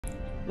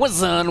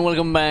What's up?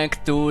 Welcome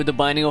back to the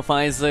Binding of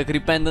Isaac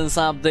Repentance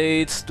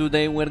update.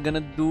 Today we're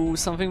gonna do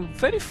something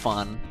very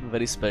fun,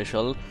 very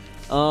special.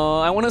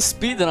 I wanna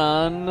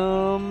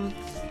speedrun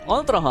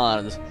ultra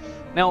hard.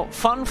 Now,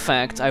 fun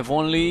fact, I've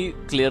only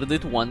cleared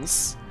it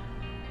once.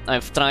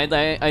 I've tried,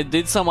 I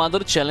did some other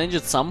challenge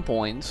at some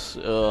point,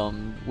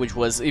 which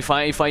was if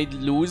I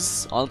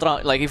lose ultra,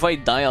 like if I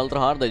die ultra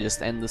hard, I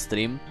just end the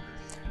stream.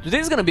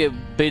 Today's gonna be a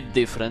bit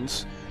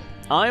different.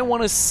 I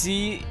wanna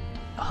see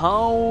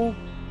how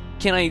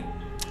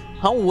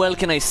well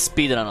can I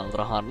speedrun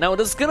ultra hard. Now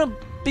that's gonna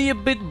be a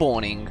bit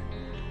boring.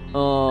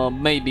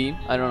 Maybe,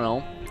 I don't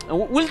know.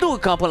 We'll do a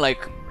couple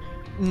like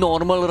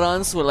normal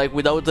runs where, like,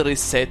 without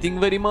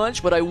resetting very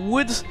much, but I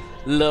would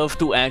love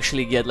to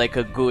actually get like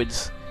a good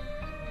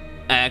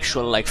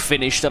actual like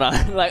finished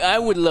run. Like I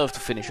would love to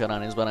finish a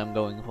run is what I'm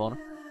going for.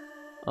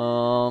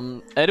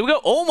 And here we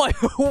go. Oh my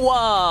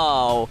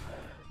wow!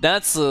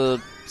 That's a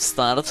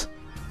start.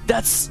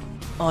 That's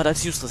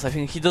useless. I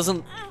think he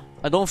doesn't.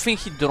 I don't think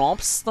he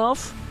drops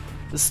stuff.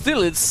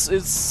 Still, it's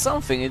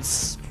something. You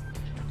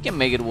can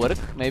make it work,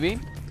 maybe.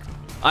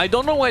 I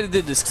don't know why they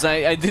did this, because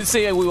I did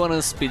say we want to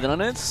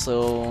speedrun it,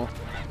 so...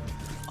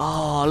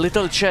 Oh,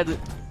 little Chad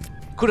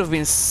could have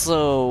been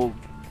so...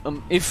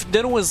 if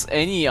there was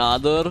any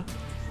other...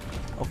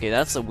 Okay,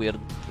 that's a weird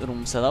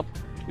room setup.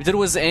 If there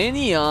was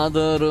any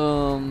other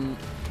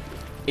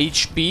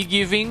HP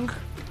giving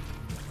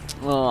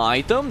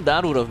item,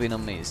 that would have been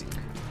amazing.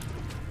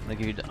 I'm gonna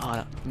give you the...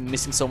 I'm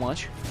missing so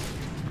much.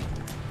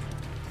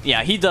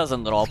 Yeah, he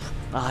doesn't drop.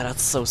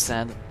 That's so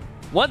sad.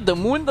 What? The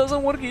moon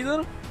doesn't work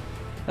either?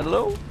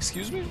 Hello?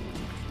 Excuse me?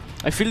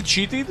 I feel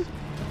cheated?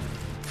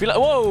 Feel like...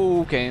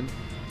 Whoa, okay.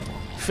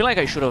 I feel like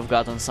I should have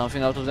gotten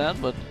something out of that,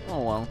 but...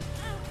 Oh well.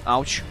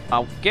 Ouch.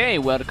 Okay,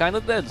 we're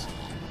kinda dead.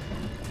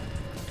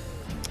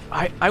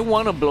 I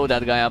wanna blow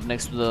that guy up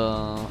next to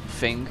the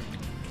thing.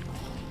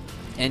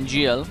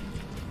 NGL.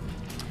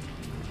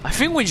 I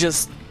think we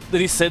just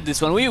reset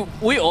this one.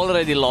 We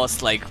already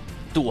lost like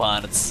 2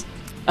 hearts.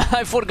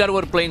 I forgot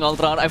we're playing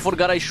ultra hard. I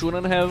forgot I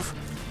shouldn't have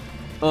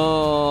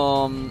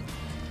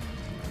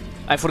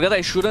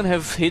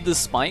hit the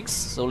spikes,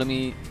 so let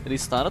me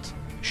restart.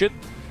 Shit.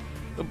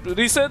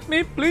 Reset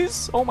me,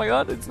 please. Oh my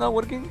god, it's not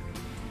working.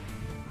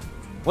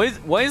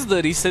 Why is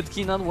the reset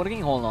key not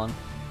working? Hold on.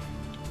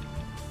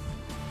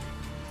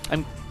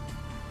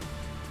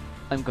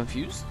 I'm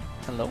confused.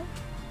 Hello?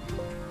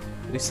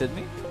 Reset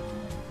me?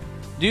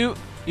 You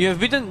have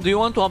beaten. Do you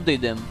want to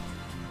update them?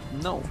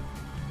 No.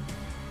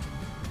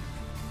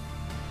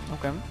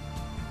 Okay.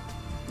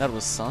 That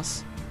was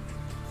sus.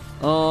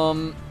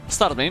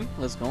 Start me.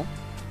 Let's go.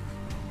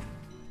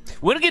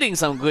 We're getting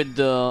some good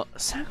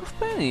sack of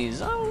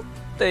pennies. I'll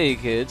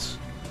take it.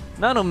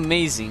 Not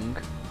amazing.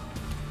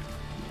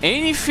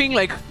 Anything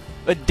like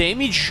a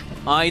damage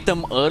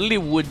item early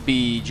would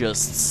be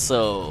just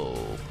so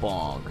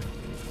pog.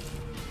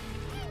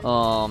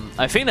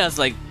 I think that's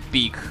like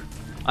peak.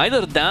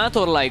 Either that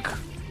or like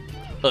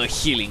a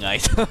healing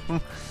item,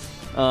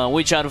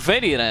 which are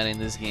very rare in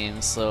this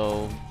game,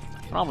 so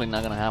probably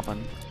not gonna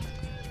happen.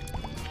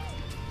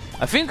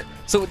 I think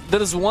so.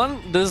 There's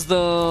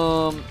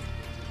the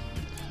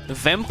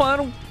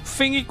vampire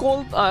thingy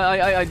called.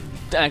 I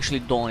actually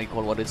don't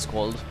recall what it's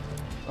called.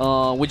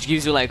 Which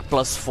gives you like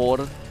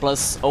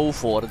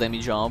 +4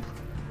 damage up,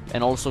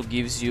 and also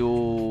gives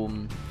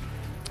you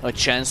a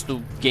chance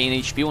to gain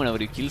HP whenever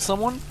you kill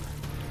someone.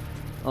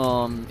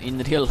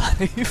 In real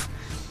life.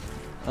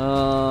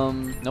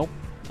 Nope,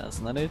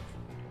 that's not it.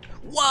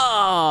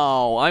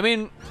 Wow! I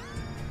mean,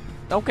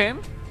 okay.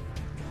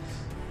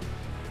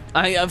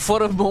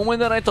 For a moment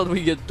there I thought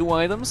we get 2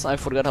 items. I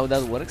forgot how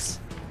that works.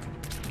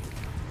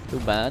 Too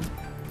bad.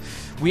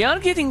 We are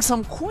getting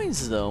some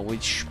coins though,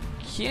 which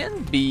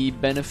can be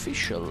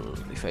beneficial,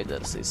 if I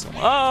dare say so.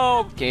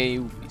 Okay,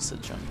 piece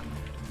of junk.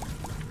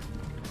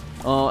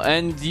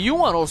 And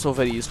you are also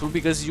very useful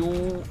because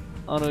you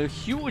are a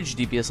huge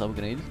DPS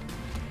upgrade.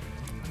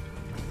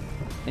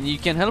 And you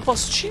can help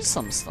us cheese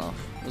some stuff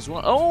as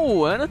well.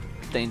 Oh, and a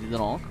tainted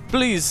rock.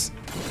 Please!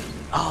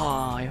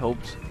 I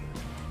hoped.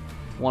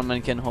 One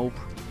man can hope.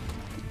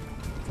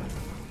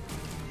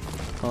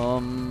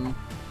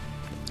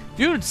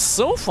 Dude,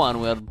 so far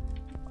we're...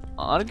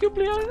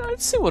 Arguably, I'd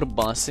say we're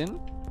bossing.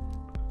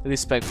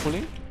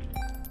 Respectfully.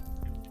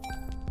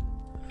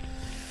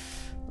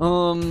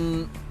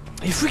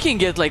 If we can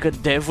get like a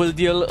devil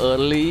deal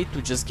early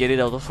to just get it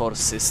out of our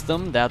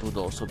system, that would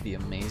also be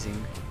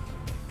amazing.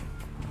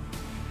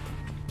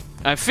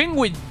 I think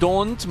we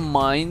don't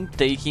mind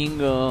taking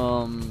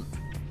a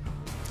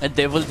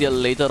devil deal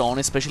later on,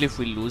 especially if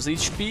we lose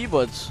HP,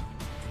 but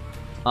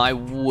I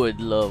would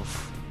love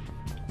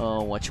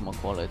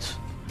whatchamacallit.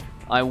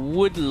 I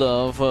would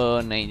love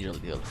an angel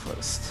deal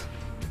first,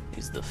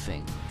 is the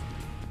thing.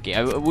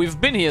 Okay, we've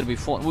been here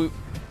before.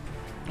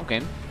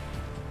 Okay.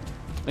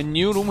 A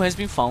new room has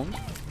been found.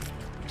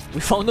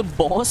 We found a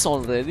boss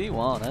already.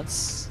 Wow,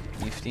 that's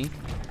nifty.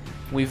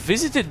 We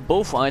visited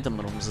both item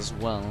rooms as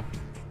well.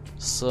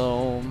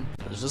 So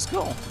let's just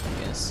go,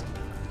 I guess.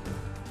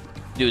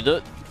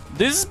 Dude,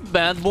 This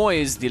bad boy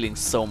is dealing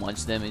so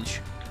much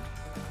damage.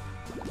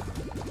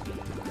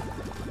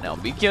 Now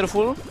be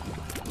careful.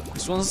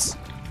 This one's...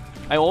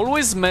 I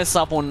always mess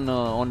up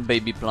on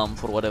Baby Plum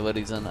for whatever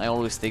reason. I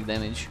always take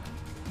damage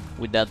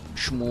with that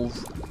shmove.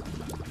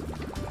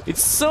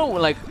 It's so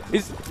like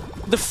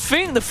the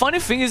funny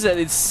thing is that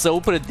it's so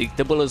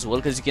predictable as well,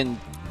 because you can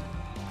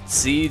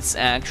see its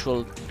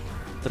actual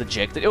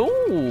trajectory.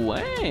 Oh,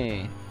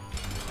 hey!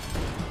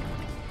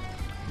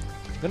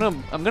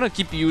 I'm gonna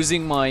keep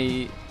using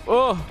my...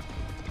 Oh!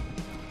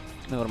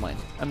 Never mind.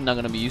 I'm not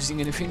gonna be using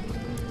anything.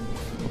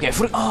 Okay, I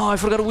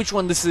forgot which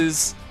one this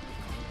is.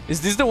 Is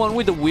this the one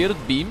with the weird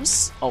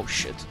beams? Oh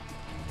shit.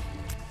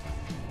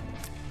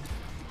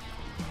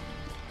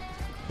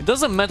 It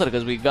doesn't matter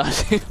because we got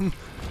him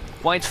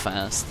quite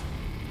fast.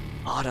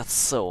 Oh, that's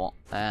so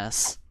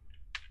ass.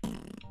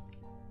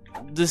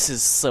 This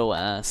is so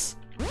ass.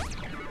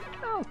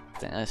 Oh,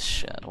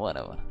 shit,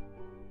 whatever.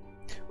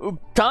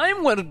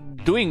 Time, we're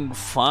doing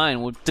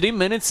fine. We're 3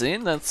 minutes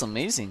in, that's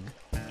amazing.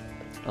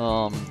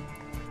 For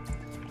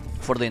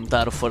the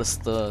entire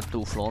first 2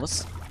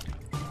 floors.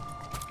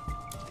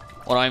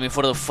 Or I mean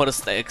for the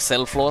first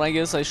XL floor, I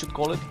guess I should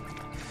call it.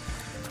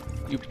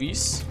 You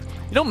piece.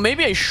 You know,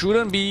 maybe I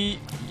shouldn't be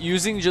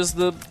using just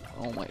the...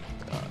 Oh my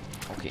god,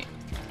 okay.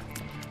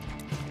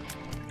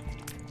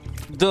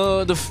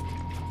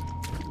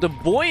 The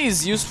boy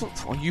is useful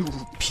for you,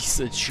 piece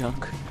of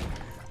junk.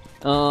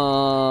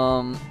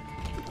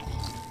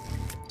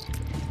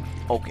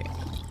 Okay.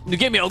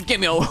 Get me out, get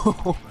me out!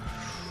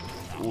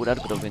 Ooh, that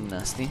could have been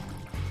nasty.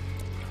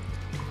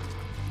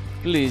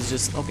 Please,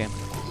 just... Okay.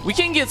 We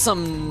can get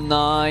some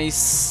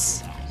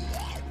nice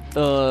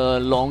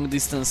long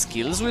distance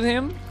kills with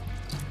him,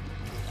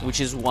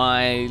 which is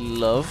why I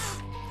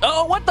love...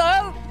 Oh, what the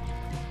hell?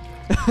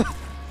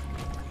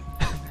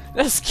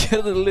 That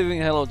scared the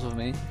living hell out of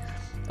me.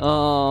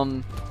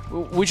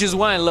 Which is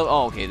why I love...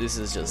 Oh, okay, this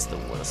is just the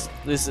worst.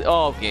 This is...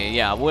 Oh, okay,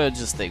 yeah, well,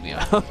 just take me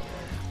out.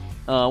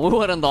 We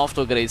weren't off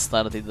to a great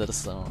start either,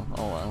 so...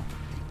 Oh, well.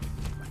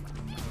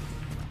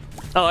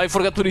 Oh, I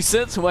forgot to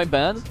reset, my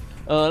bad.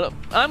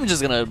 I'm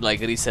just gonna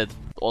like reset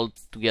all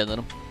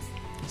together.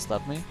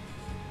 Start me.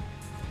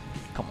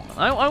 Come on,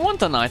 I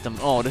want an item.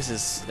 Oh, this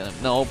is gonna...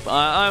 No,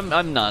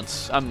 I'm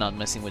not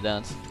messing with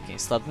that. Okay,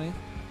 start me.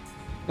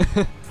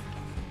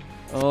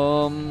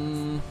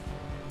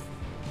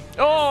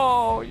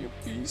 Oh, you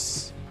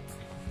piece.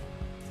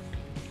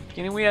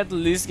 Can we at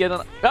least get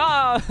an...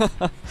 Ah!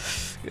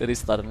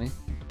 Restart me.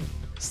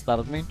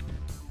 Start me.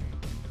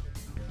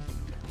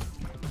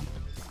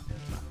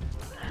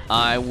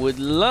 I would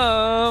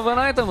love an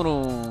item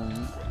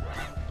room.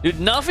 Dude,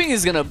 nothing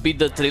is gonna beat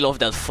the thrill of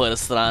that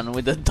first run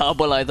with the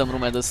double item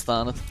room at the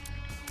start.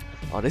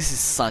 Oh, this is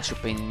such a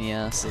pain in the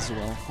ass as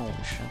well. Holy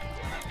shit.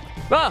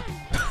 Ah!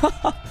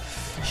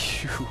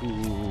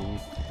 You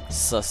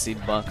sussy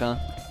baka.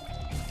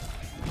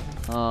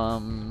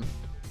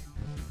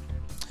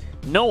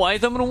 No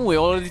item room, we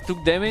already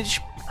took damage.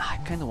 I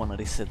kinda wanna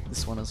reset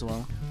this one as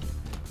well.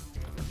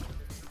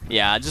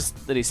 Yeah, just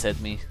reset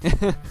me.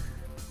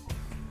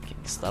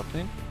 Stop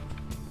me.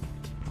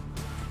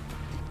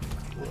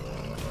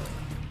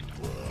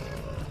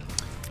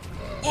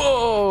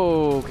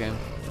 Whoa, okay.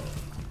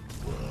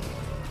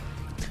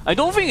 I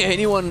don't think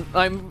anyone...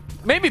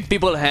 maybe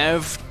people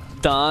have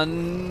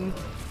done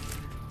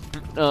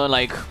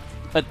like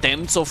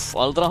attempts of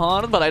ultra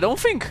hard, but I don't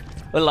think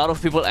a lot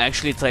of people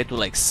actually try to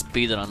like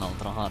speedrun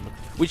ultra hard,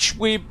 which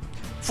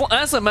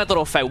as a matter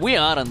of fact, we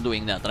aren't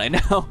doing that right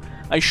now.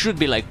 I should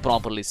be like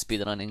properly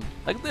speedrunning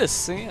like this.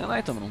 See, an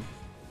item room.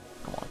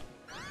 Come on.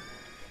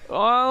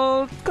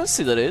 I'll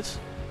consider it.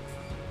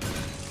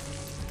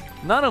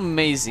 Not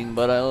amazing,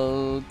 but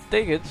I'll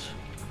take it.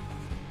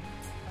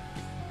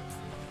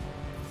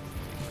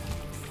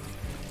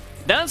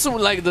 That's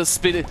like the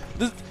speed.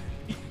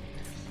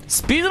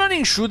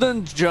 Speedrunning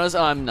shouldn't just...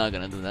 I'm not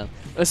gonna do that.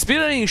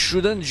 Speedrunning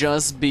shouldn't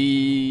just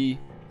be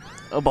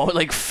about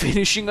like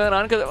finishing a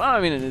run, because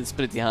I mean it's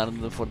pretty hard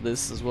for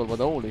this as well, but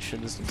holy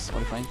shit, this looks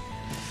horrifying.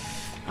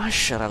 Ah,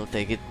 sure, I'll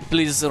take it.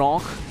 Please,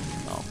 rock.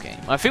 Okay,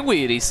 I think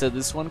we reset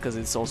this one because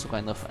it's also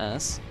kind of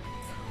ass.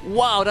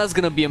 Wow, that's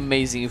gonna be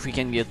amazing if we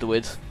can get to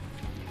it.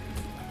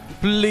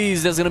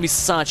 Please, that's gonna be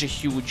such a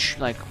huge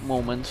like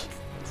moment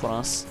for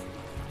us.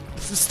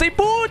 Stay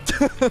put!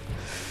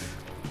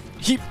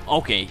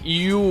 Okay,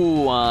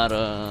 you are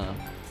a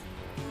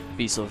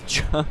piece of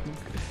junk.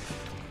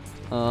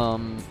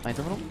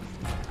 Item room?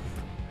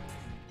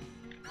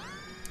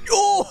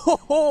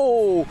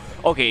 Oh!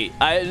 Okay,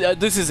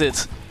 this is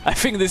it. I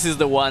think this is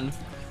the one.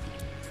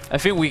 I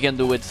think we can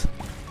do it.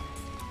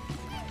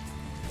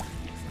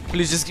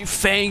 Please just give...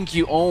 Thank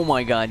you! Oh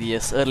my god,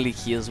 yes, early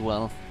key as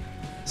well.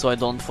 So I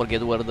don't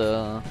forget where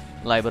the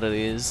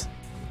library is.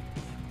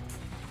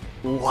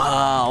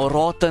 Wow,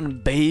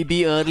 Rotten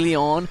Baby early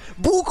on.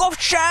 Book of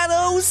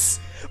Shadows!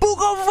 Book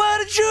of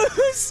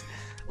Virtues!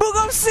 Book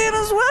of Sin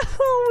as well!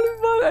 Holy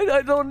fuck,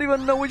 I don't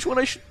even know which one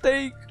I should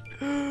take.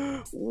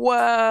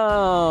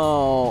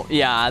 Wow!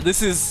 Yeah,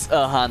 this is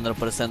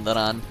 100% the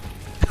run.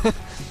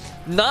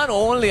 Not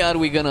only are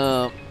we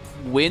gonna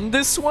win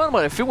this one,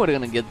 but I think we're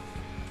gonna get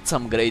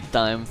some great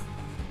time.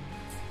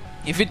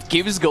 If it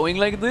keeps going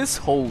like this,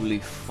 holy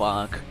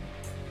fuck.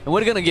 And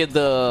we're gonna get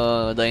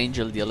the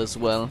angel deal as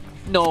well.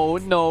 No,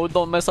 no,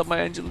 don't mess up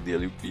my angel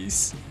deal, you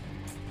piece.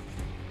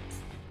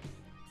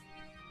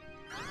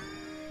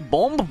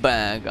 Bomb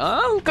bag.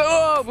 I'll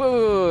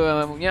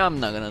go. Yeah, I'm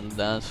not gonna do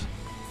that.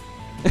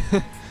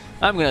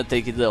 I'm gonna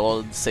take it the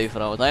old safe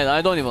route.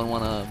 I don't even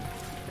wanna.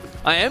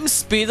 I am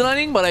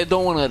speedrunning, but I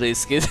don't wanna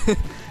risk it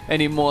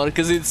anymore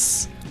because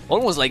it's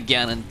almost like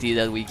guaranteed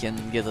that we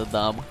can get a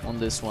dub on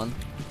this one.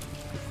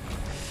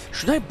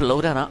 Should I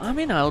blow that up? I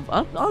mean,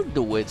 I'll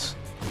do it.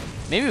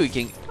 Maybe we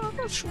can.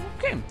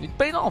 Okay, it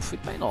paid off.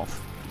 It paid off.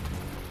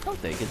 I'll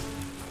take it.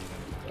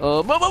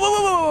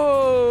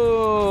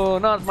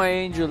 Not my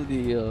angel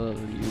deal,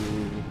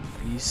 you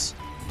piece.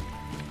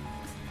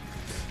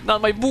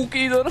 Not my book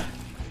either.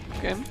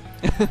 Okay.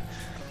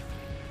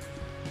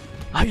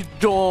 I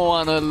don't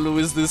wanna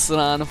lose this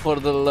run for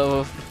the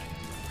love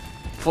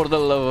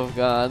of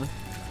God.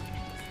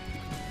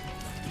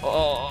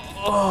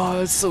 Oh,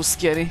 it's so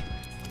scary.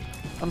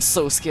 I'm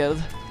so scared.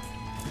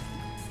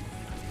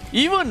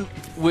 Even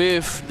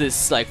with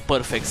this like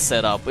perfect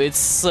setup, it's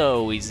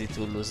so easy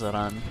to lose a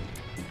run.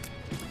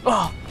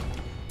 Oh!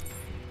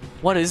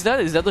 What is that?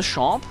 Is that the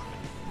shop?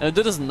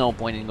 There is no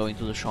point in going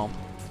to the shop.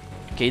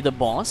 Okay, the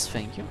boss,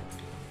 thank you.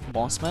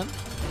 Boss man.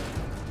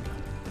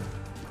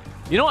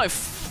 You know, I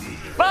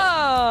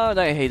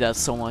hate that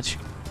so much.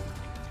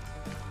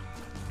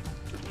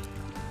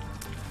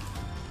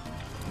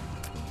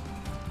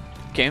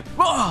 Okay.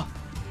 Oh!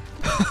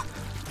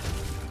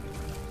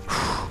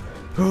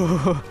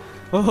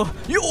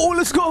 Yo,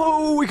 let's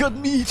go! We got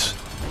meat!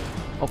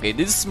 Okay,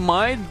 this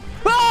might...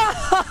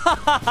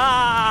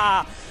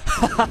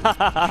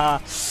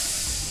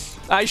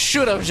 I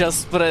should have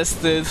just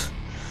pressed it.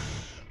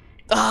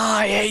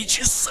 I hate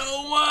you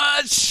so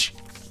much!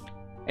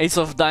 Ace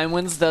of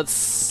diamonds,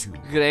 that's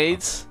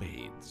great.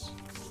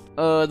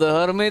 The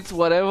hermit,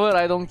 whatever,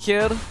 I don't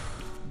care.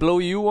 Blow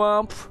you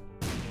up.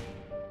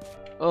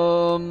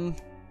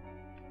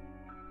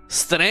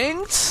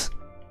 Strength?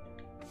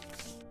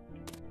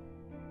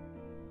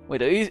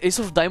 Wait, Ace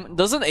of Diamonds...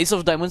 Doesn't Ace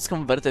of Diamonds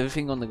convert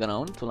everything on the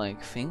ground to,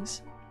 like,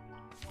 things?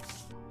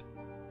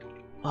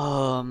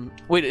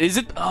 Wait, is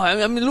it... Oh,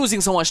 I'm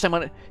losing so much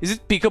time. Is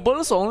it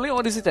pickables only,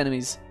 or is it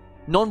enemies?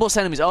 Non-boss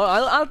enemies. Oh,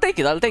 I'll take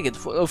it, I'll take it.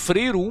 For a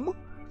free room,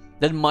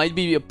 that might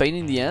be a pain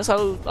in the ass.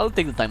 I'll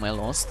take the time I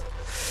lost.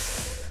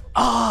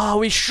 Ah,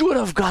 we should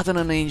have gotten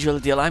an angel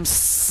deal. I'm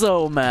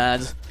so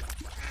mad.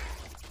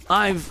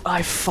 I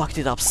fucked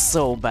it up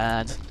so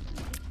bad.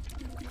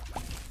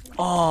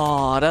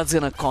 Oh, that's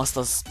gonna cost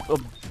us.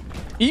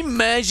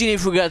 Imagine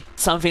if we got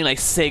something like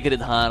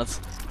Sacred Heart.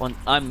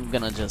 I'm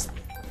gonna just.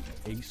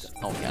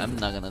 Okay, I'm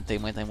not gonna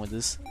take my time with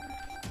this.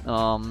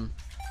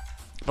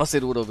 Plus,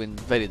 it would have been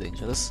very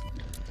dangerous.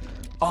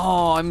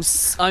 Oh, I'm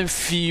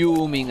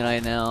fuming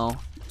right now.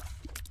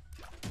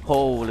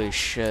 Holy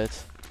shit!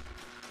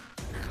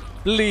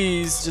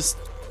 Please just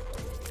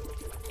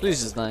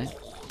die.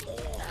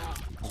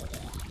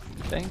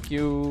 Thank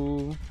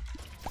you.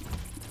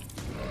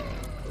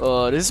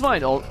 This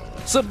might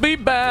also be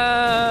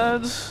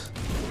bad.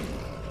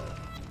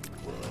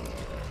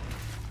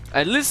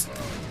 At least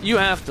you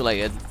have to like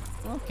it.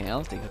 Okay,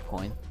 I'll take a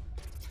coin.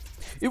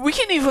 We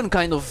can even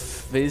kind of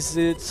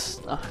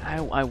visit.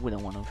 I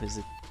wouldn't want to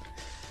visit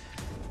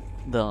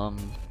the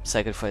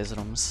sacrifice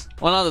rooms.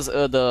 Well, not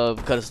the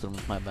curse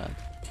rooms. My bad.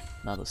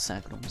 Not the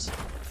sac rooms.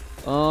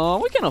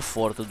 We can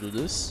afford to do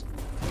this.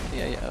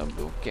 Yeah.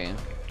 Okay.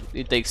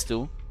 It takes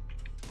two.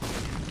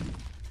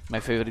 My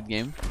favorite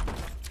game.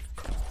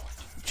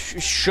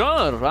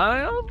 Sure,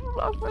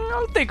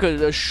 I'll take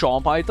a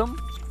shop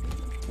item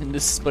in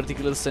this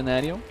particular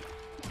scenario,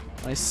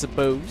 I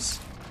suppose.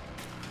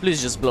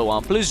 Please just blow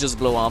up, please just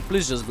blow up,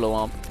 please just blow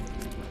up.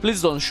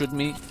 Please don't shoot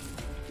me.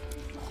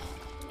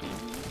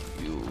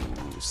 You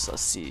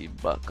sassy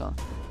baka.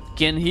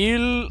 Can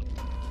heal.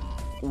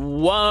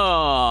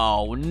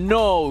 Wow,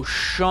 no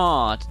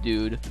shot,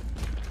 dude.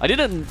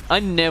 I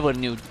never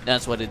knew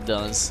that's what it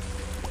does.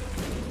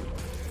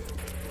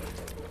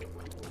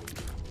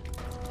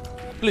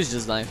 Please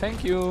just die,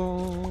 thank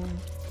you.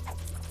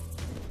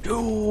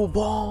 2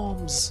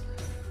 bombs.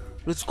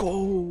 Let's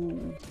go.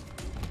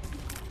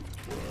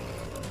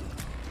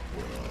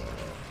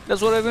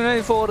 That's what I've been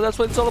waiting for. That's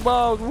what it's all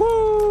about.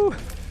 Woo!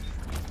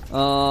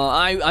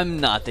 I'm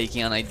not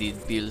taking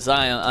unID'd pills.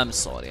 I'm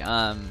sorry.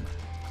 I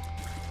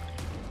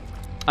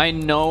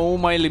know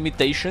my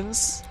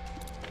limitations.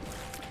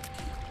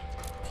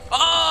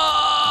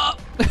 Ah!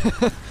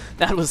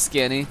 That was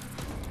scary.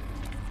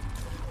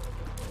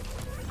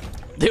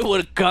 They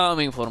were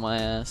coming for my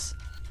ass.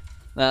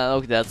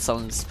 Okay, that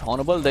sounds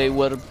horrible. They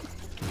were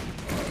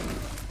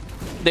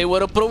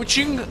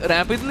approaching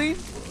rapidly.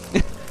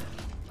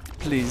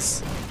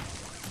 Please.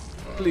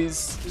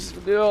 Please.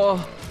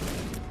 Oh.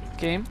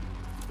 Okay.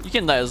 You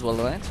can die as well,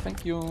 right?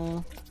 Thank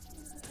you.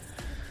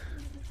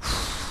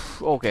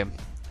 Okay.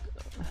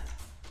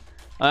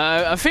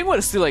 I think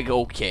we're still like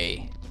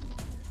okay.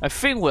 I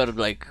think we're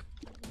like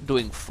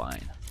doing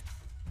fine.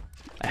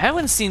 I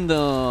haven't seen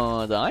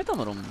the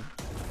item room.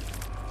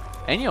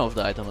 Any of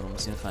the item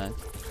rooms, in fact.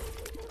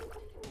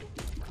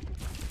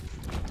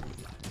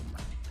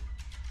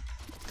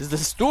 Because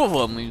there's two of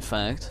them, in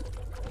fact.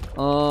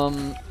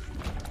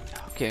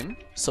 Okay,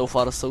 so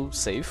far so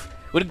safe.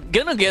 We're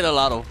gonna get a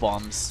lot of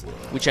bombs,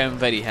 which I'm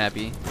very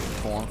happy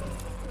for.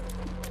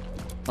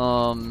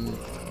 Oh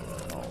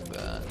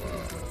god.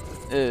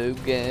 Oh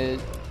god.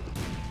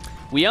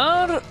 We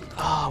are...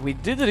 we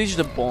did reach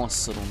the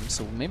boss room,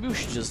 so maybe we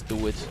should just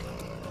do it.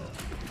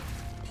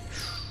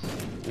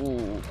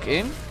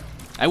 Okay.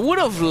 I would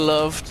have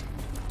loved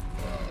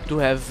to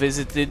have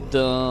visited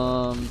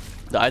the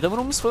item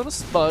rooms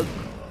first, but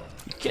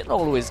you can't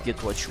always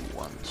get what you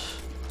want.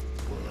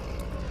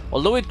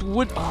 Although it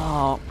would...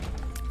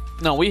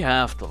 no, we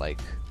have to,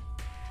 like...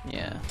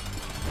 Yeah.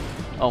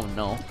 Oh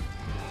no.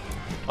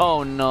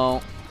 Oh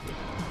no.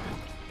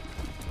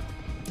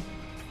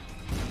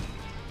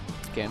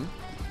 Okay.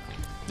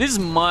 This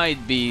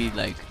might be,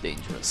 like,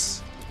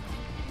 dangerous.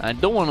 I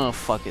don't wanna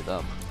fuck it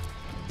up.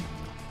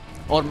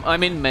 Or, I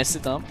mean, mess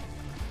it up.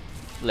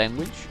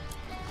 Language,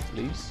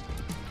 please.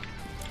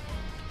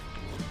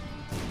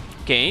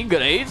 Okay,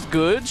 great,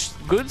 good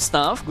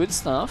stuff, good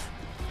stuff.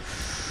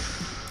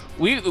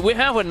 We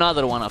have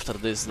another one after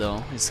this,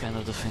 though. It's kind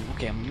of the thing.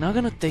 Okay, I'm not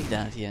gonna take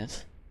that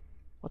yet.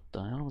 What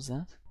the hell was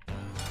that?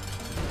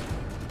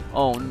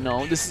 Oh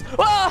no, this is...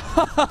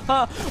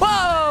 Whoa!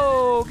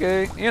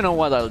 Okay, you know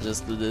what, I'll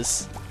just do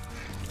this.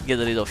 Get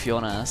rid of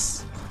your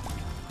ass.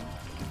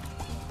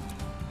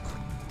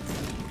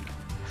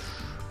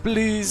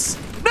 Please.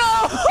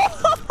 No!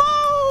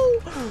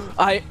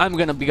 I'm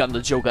gonna become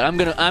the Joker.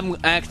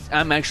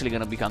 I'm actually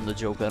gonna become the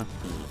Joker.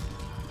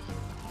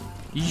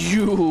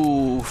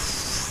 You...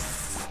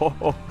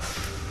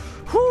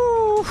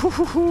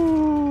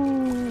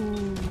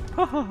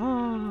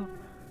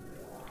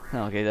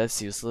 Okay,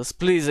 that's useless.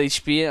 Please,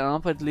 HP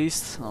up at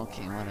least.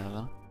 Okay,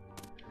 whatever.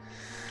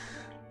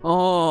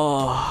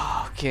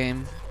 Oh, okay.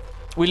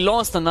 We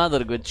lost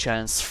another good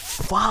chance.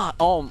 Fuck.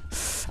 Oh,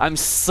 I'm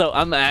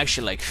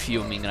actually like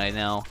fuming right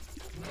now.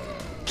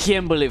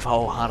 Can't believe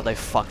how hard I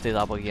fucked it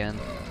up again.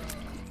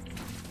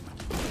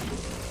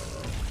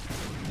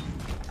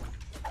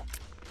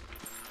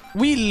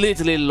 We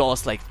literally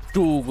lost like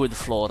 2 good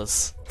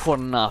floors for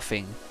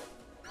nothing.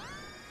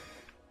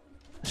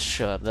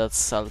 Sure,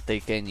 I'll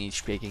take any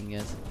HP I can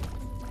get.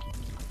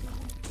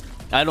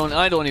 I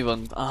don't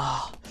even.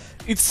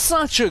 It's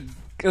such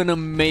an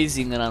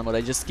amazing run, but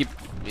I just keep.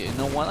 You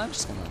know what? I'm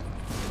just gonna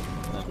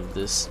do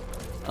this.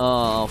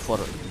 For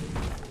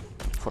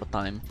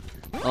time.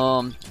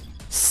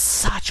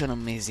 Such an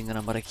amazing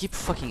run, but I keep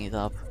fucking it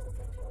up.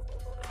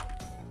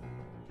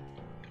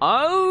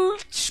 I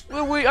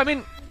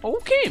mean,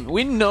 okay,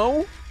 we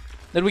know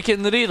that we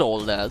can read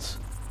all that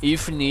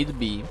if need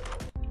be.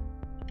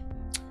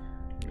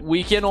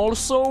 We can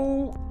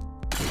also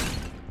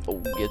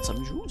get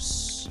some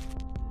juice,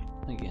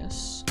 I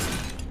guess.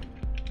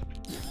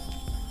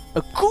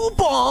 A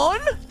coupon?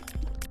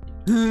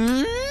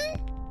 Hmm?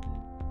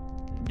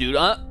 Dude,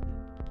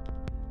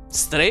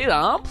 straight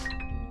up?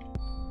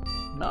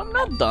 No, I'm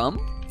not dumb.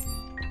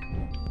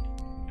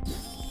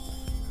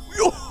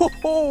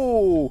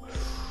 Yo!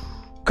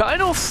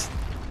 Kind of.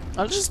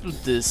 I'll just do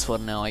this for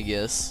now, I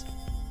guess.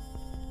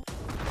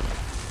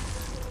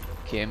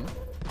 Okay.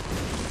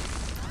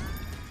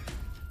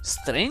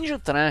 Strange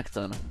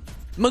attractor.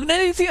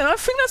 Magnetic, I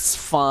think that's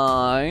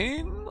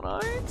fine,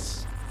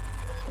 right?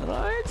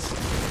 Right?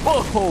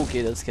 Oh,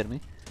 okay, that scared me.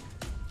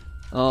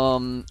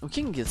 We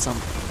can get some.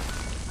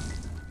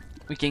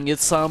 We can get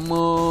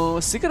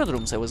some secret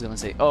rooms. I was gonna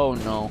say. Oh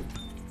no.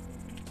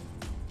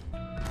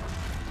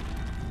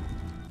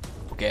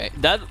 Okay,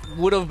 that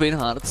would have been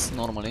hard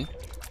normally.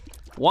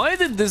 Why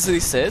did this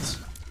reset?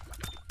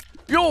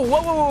 Yo,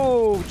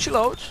 whoa, chill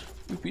out,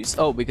 you piece.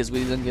 Oh, because we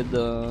didn't get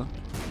the.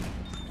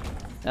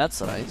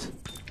 That's right.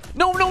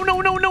 No, no, no,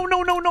 no, no,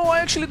 no, no, no! I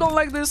actually don't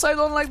like this. I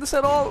don't like this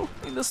at all,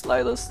 in the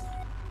slightest.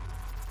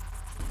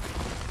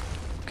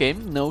 Okay,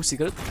 no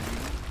secret.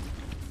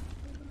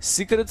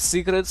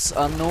 Secrets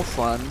are no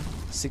fun.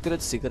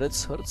 Secrets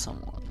hurt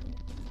someone.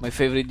 My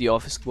favorite The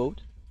Office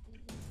quote.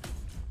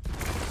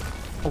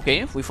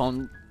 Okay, we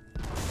found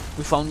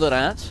the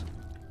rat.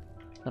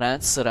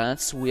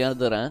 Rats, we are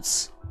the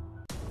rats.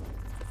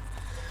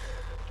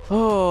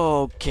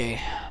 Okay.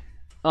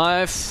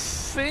 I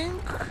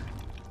think...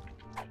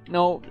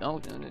 No.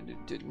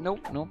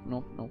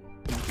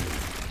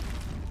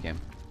 Okay.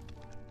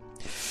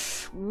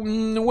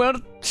 Where...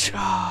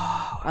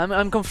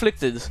 I'm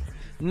conflicted.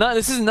 No,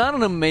 this is not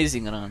an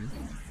amazing run.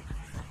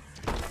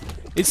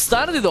 It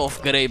started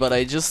off great, but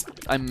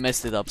I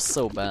messed it up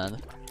so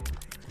bad.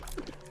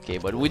 Okay,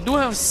 but we do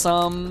have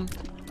some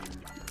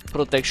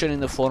protection in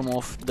the form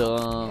of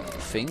the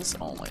things.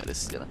 Oh my god,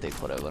 this is gonna take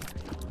forever.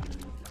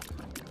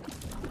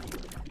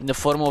 In the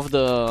form of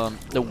the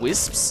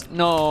wisps?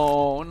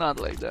 No, not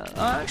like that.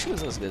 Actually,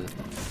 that's good.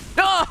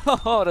 No,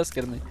 that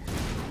scared me.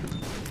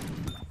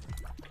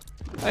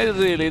 I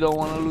really don't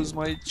want to lose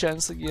my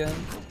chance again.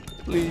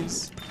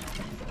 Please.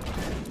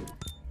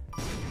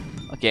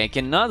 Okay, I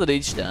cannot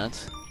reach that.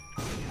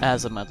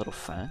 As a matter of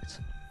fact.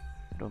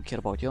 I don't care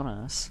about your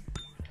ass.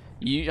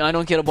 I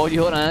don't care about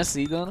your ass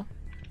either.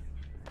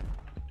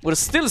 We're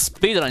still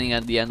speedrunning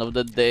at the end of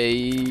the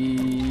day.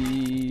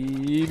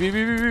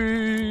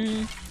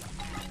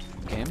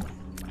 Okay.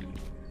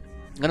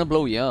 I'm gonna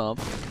blow you up.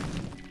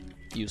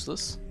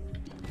 Useless.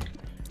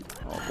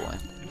 Oh boy.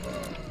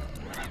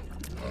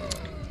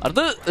 Are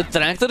the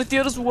tractor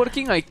tiers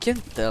working? I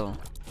can't tell.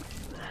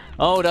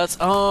 Oh, that's...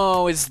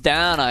 Oh, it's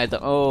that item.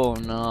 Oh,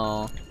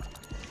 no.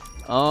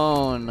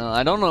 Oh, no.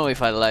 I don't know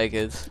if I like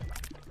it.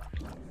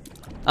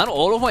 Are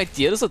all of my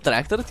tiers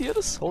tractor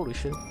tiers? Holy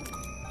shit.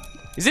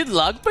 Is it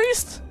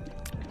luck-based?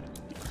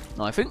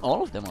 No, I think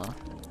all of them are.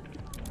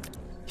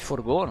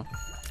 Forgot.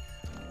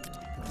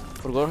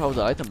 Forgot how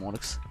the item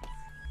works.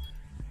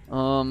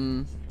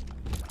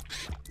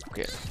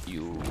 Okay,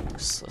 you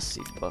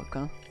sussy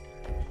baka.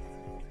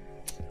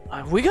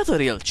 We got a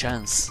real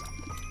chance.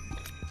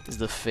 Is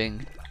the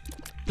thing.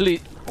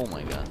 Please. Oh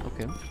my god,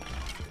 okay.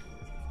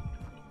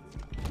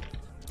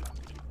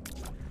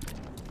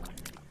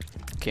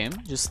 Okay,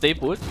 just stay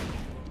put.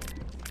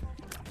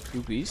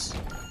 You peace.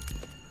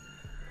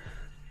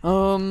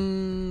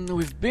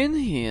 We've been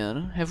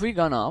here. Have we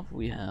gone up?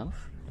 We have.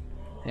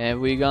 Have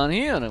we gone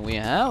here? We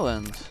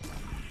haven't.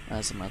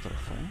 As a matter of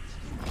fact.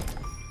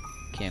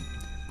 Okay.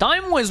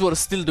 Time-wise, we're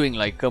still doing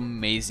like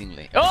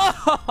amazingly.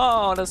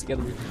 Oh, that scared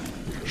me.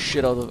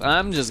 Shit out of.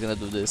 I'm just gonna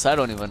do this. I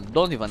don't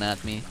even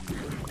at me.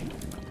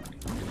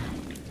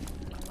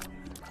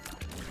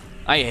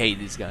 I hate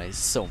these guys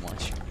so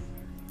much.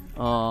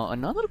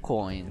 Another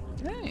coin.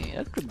 Hey,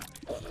 that could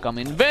come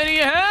in very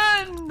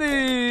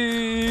handy.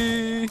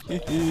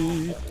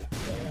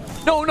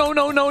 No, no,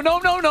 no, no, no,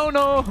 no, no,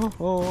 no.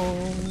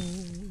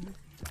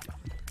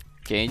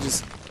 Okay,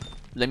 just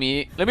let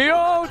me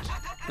out.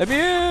 Let me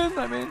in.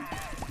 I'm in.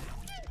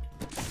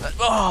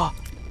 Oh,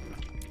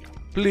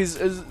 please.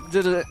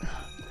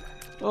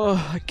 Oh,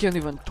 I can't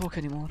even talk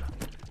anymore.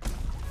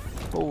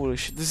 Holy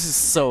shit, this is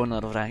so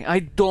nerve-wracking. I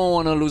don't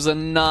want to lose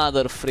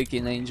another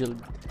freaking angel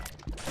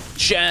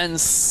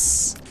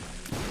chance.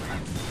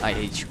 I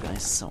hate you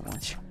guys so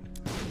much.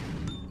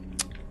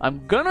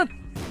 I'm gonna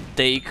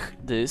take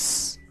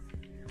this.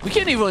 We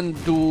can't even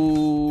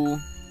do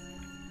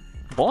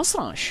boss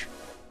rush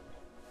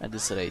at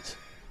this rate.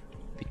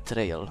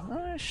 Betrayal.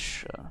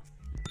 Sure.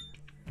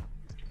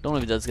 Don't know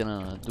if that's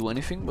gonna do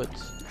anything, but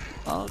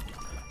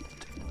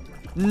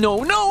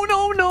no, no,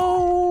 no,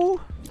 no.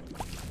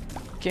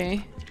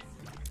 Okay.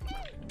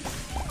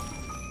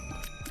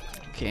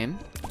 Okay.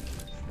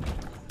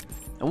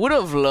 I would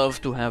have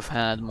loved to have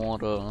had more.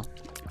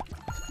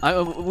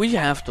 We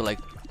have to like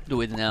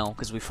do it now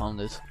because we found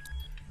it.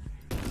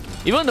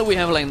 Even though we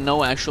have like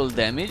no actual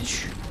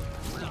damage.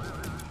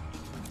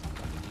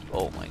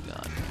 Oh my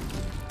god.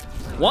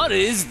 What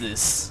is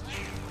this?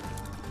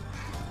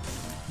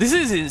 This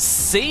is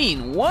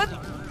insane. What?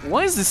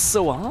 Why is this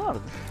so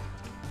hard?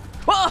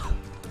 Ah!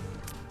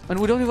 And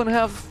we don't even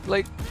have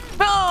like.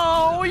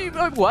 No!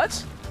 What?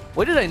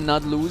 Why did I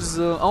not lose?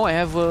 Oh, I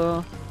have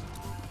a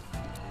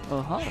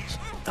heart.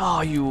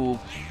 Oh, you.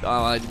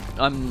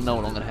 I'm no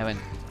longer having.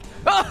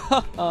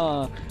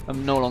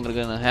 I'm no longer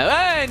gonna have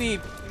any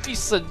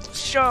piece of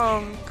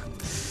junk.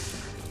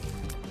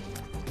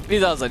 It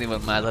doesn't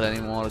even matter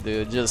anymore,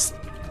 dude. Just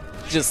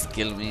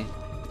kill me.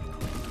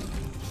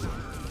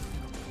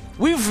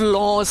 We've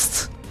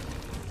lost.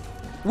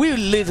 We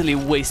literally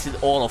wasted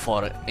all of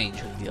our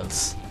angel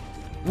deals.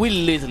 We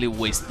literally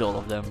wasted all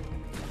of them.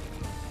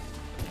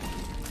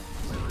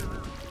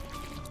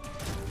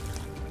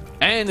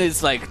 And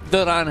it's like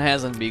the run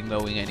hasn't been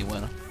going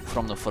anywhere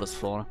from the first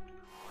floor.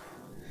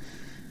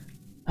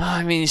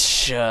 I mean,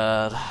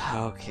 sure.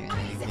 Okay,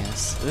 I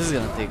guess. This is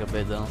gonna take a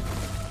bit though.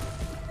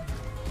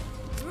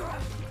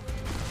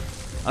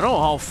 I don't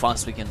know how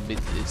fast we can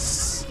beat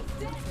this.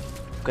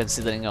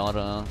 Considering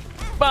our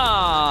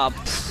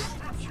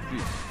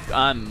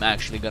I'm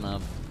actually gonna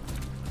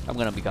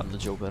become the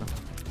Joker.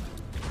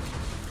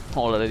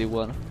 Already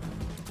won.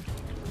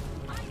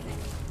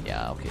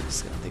 Yeah, okay, this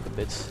is gonna take a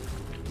bit.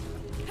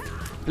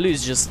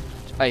 Please just...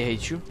 I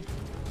hate you.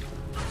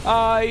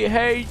 I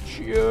hate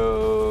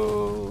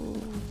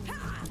you!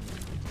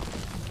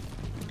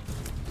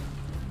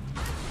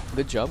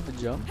 Good job, good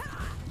job.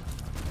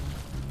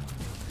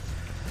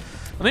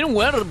 I mean,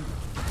 we're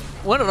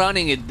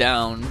running it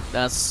down.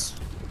 That's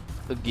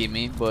a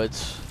gimme, but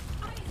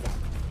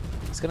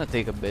it's gonna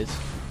take a bit.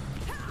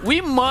 We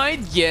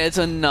might get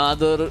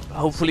another,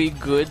 hopefully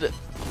good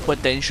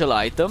potential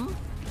item,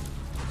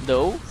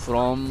 though,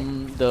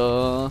 from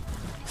the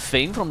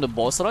thing, from the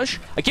boss rush.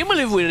 I can't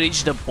believe we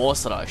reached the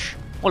boss rush.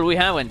 Well, we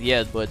haven't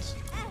yet, but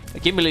I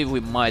can't believe we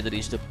might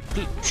reach the...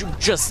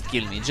 Just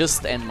kill me,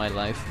 just end my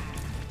life.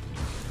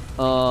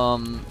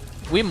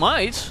 We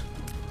might.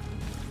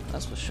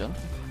 That's for sure.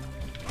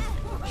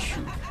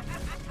 Shoot.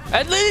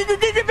 At least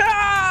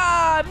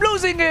I'm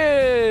losing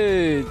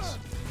it!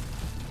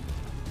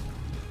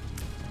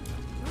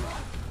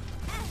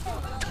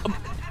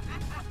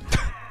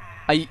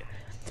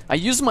 I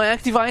used my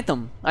active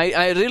item.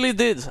 I really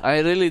did. I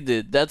really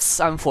did. That's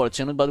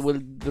unfortunate, but we'll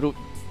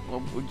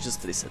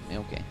just reset me.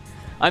 Okay.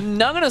 I'm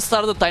not gonna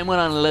start the timer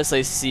unless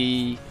I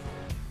see,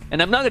 and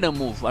I'm not gonna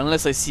move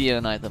unless I see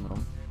an item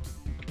room.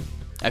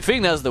 I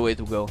think that's the way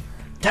to go.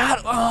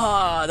 That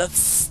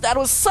that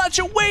was such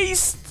a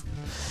waste.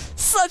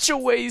 Such a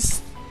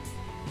waste.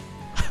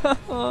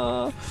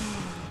 Oh,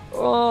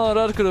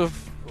 that could have.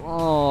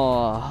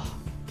 Oh,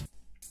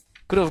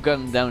 could have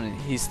gone down in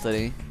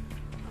history.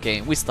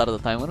 Okay, we started the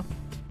timer.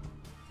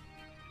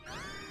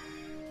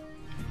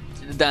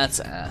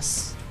 That's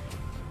ass.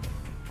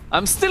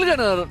 I'm still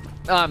gonna.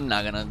 I'm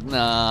not gonna.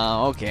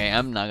 No, okay,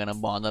 I'm not gonna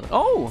bother.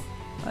 Oh,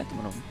 item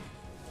room.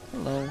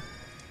 Hello.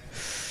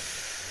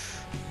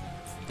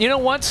 You know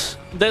what?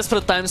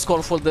 Desperate times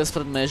call for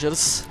desperate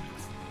measures.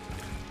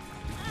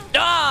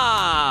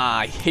 Ah,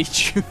 I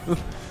hate you.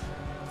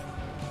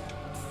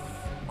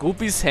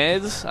 Goopy's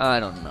head? I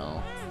don't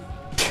know.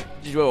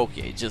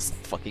 Okay, just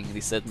fucking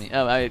reset me.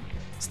 I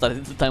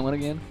started the timer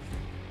again.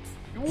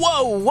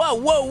 Whoa, whoa,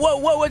 whoa, whoa,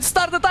 whoa!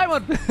 Start the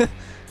timer!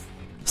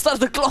 Start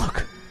the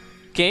clock!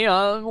 Okay,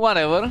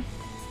 whatever.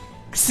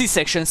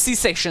 C-section,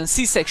 C-section,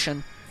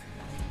 C-section.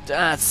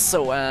 That's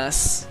so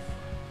ass.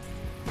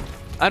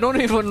 I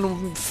don't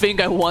even think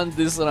I want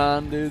this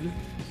run, dude.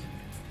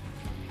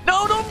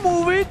 No, don't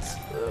move it!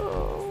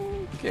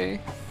 Oh, okay.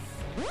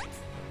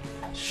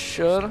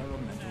 Sure.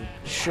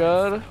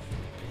 Sure.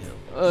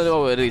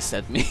 Oh, it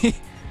reset me.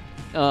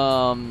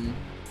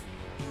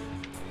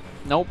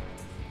 Nope.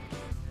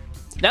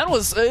 That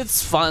was.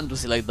 It's fun to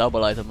see like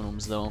double item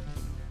rooms though.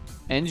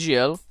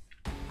 NGL.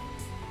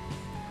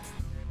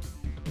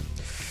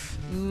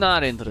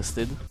 Not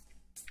interested.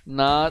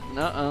 Not.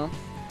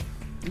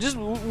 Just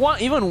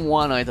one. Even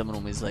one item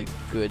room is like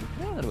good.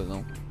 Yeah, there we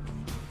go.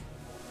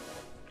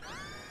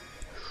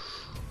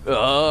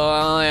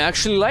 I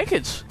actually like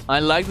it. I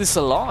like this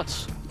a lot.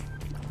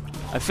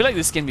 I feel like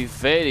this can be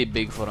very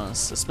big for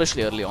us,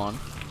 especially early on.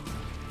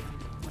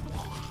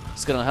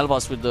 It's gonna help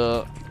us with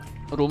the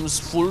rooms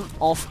full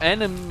of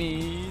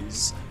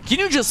enemies. Can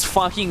you just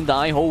fucking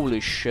die? Holy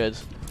shit.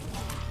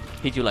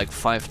 Hit you like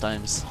 5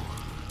 times.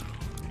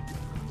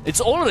 It's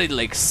already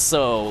like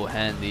so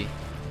handy.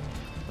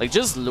 Like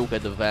just look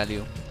at the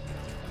value.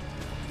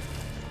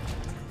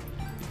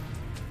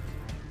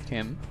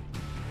 Okay.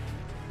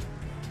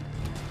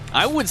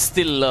 I would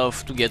still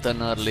love to get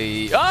an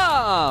early...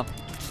 Ah!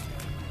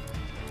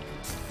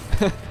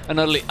 an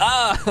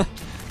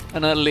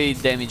early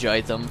damage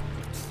item.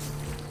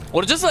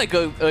 Or just like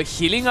a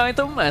healing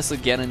item as a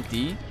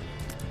guarantee.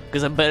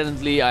 Because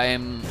apparently I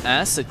am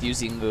ass at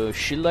using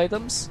shield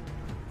items.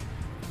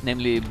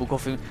 Namely Book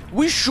of...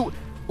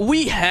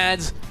 We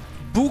had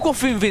Book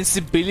of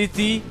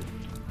Invincibility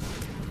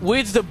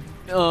with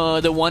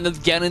the one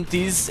that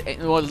guarantees...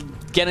 well,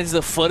 guarantees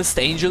the first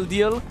angel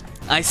deal.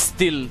 I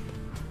still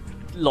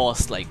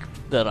lost like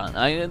the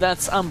run.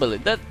 That's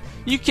unbelievable.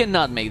 You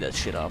cannot make that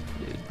shit up,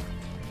 dude.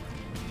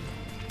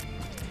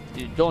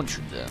 Don't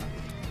you dare,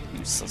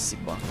 you sussy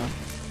baka.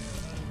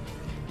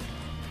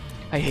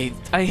 I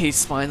hate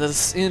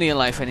spiders in real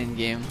life and in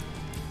game.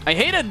 I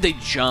hate that they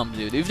jump,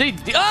 dude. If they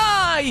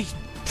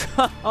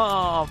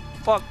oh,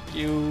 fuck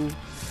you.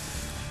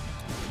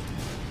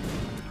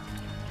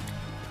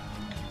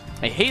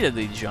 I hate that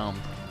they jump.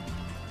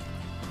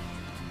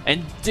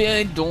 And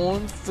they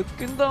don't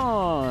fucking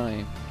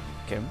die.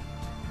 Okay.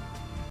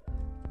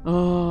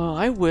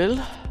 I will.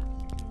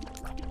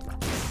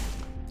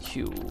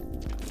 You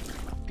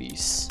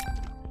piece.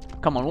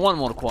 Come on, one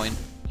more coin.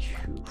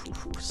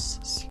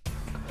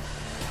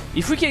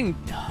 If we can...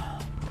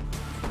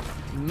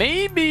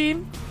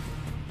 Maybe...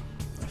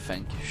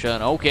 Thank you.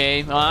 Sure,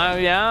 okay.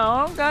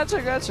 Yeah, oh,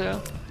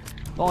 gotcha.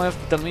 Don't have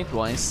to tell me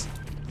twice.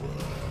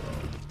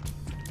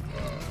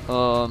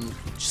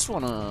 Just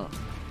wanna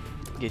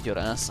get your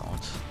ass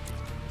out.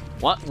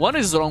 What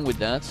is wrong with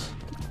that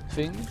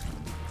thing?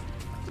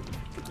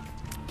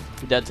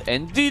 With that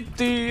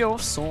entity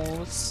of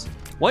sorts?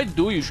 Why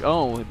do you?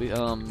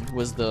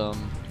 Was the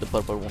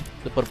purple one?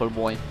 The purple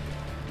boy.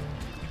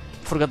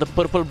 Forgot the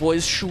purple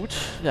boy's shoot.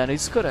 That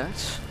is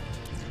correct.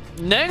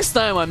 Next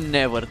time I'm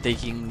never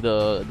taking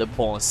the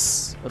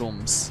boss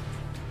rooms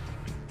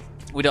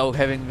without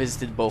having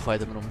visited both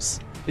item rooms,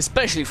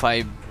 especially if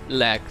I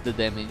lack the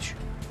damage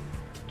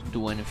to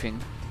do anything.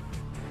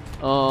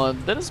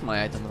 That is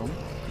my item room.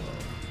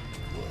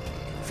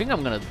 I think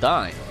I'm gonna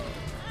die.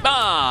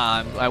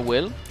 Ah, I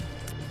will.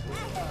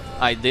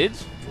 I did.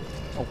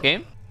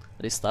 Okay.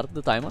 Restart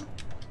the timer.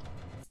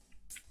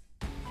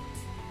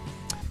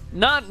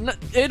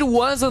 It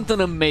wasn't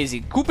an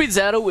amazing. Cupid's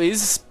arrow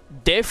is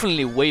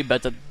definitely way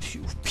better.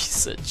 You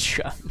piece of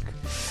junk.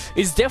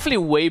 It's definitely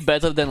way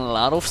better than a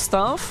lot of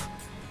stuff,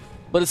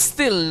 but it's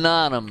still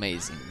not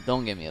amazing.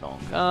 Don't get me wrong.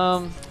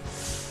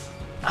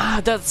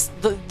 That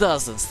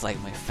doesn't strike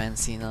my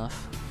fancy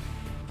enough.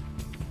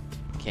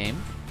 Okay.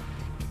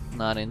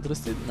 Not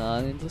interested.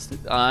 Not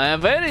interested. I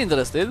am very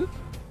interested.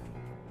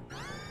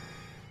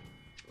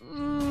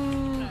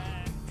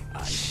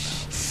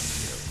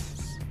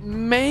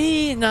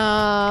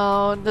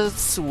 No,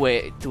 that's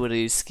way too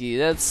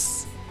risky.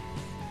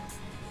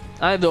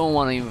 I don't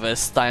want to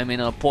invest time in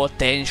a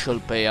potential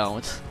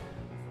payout.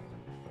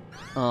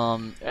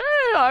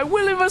 I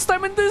will invest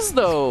time in this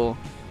though.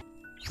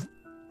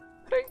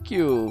 Thank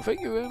you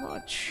very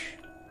much.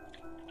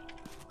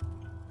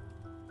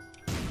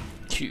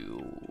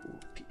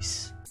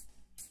 Peace.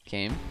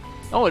 Okay.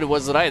 Oh, it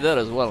was right there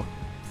as well.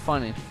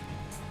 Funny.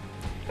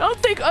 I'll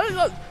take.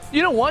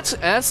 You know what?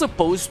 As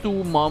opposed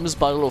to Mom's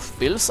Bottle of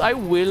Pills, I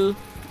will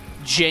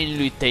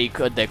genuinely take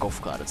a deck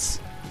of cards.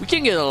 We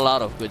can get a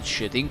lot of good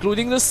shit,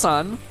 including the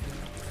Sun.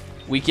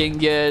 We can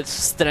get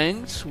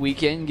Strength. We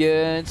can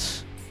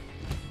get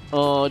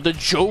the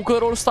Joker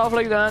or stuff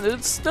like that.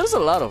 There's a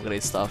lot of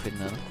great stuff in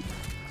there.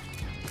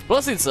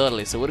 Plus, it's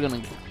early, so we're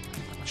gonna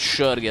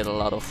sure get a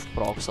lot of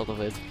procs out of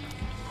it.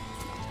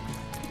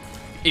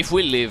 If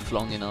we live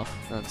long enough,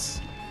 that's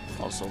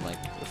also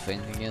like the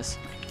thing, I guess.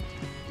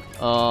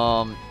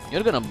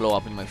 You're gonna blow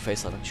up in my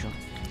face, aren't you?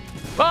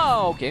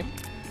 Oh, okay.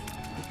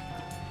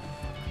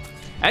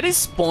 At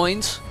this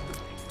point,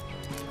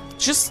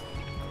 just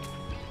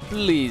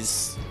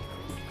please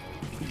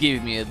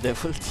give me a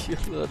devil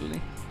deal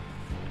early,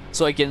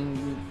 so I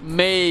can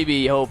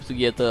maybe hope to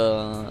get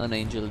an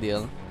angel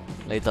deal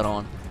later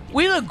on.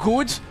 With a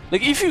good,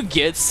 like if you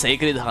get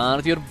Sacred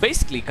Heart, you're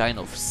basically kind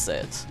of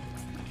set.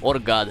 Or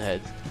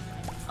Godhead.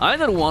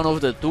 Either one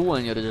of the two,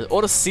 and you're just,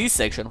 or a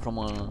C-section from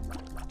a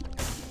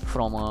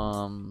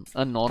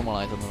normal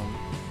item room.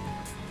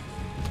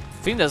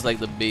 I think that's like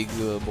the big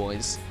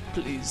boys.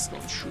 Please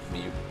don't shoot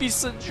me, you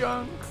piece of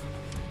junk.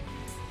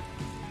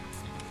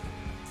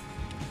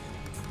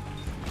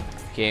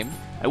 Okay,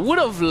 I would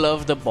have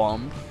loved a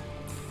bomb.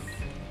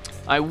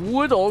 I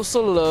would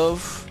also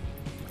love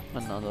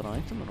another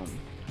item room.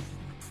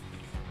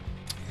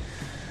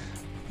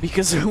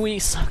 Because we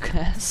suck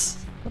ass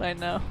right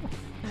now.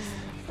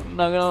 I'm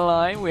not gonna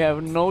lie, we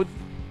have no...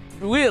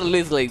 We're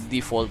literally like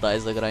default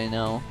Isaac right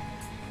now.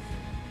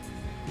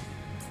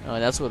 Oh,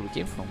 that's where we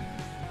came from.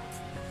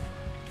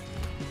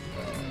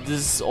 This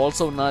is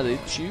also not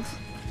it, Chief.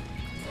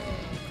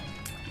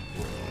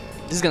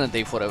 This is gonna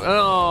take forever.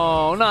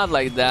 No, not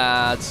like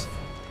that.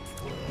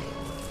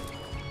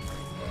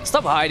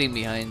 Stop hiding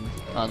behind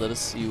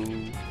others,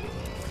 you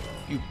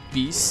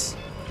piece.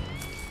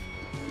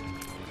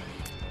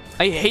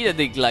 I hate that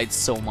they glide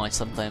so much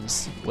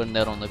sometimes when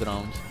they're on the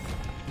ground.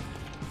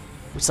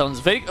 Which sounds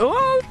very... Oh,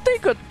 I'll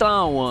take a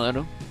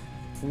tower.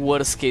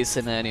 Worst case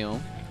scenario.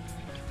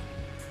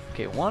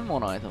 Okay, one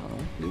more item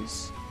room,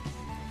 please.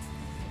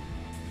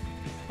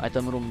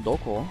 Item room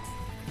Doko.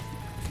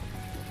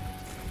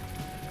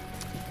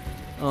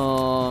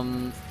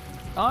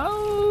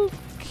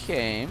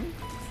 Okay.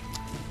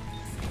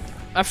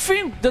 I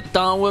think the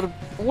tower...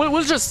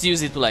 We'll just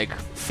use it to like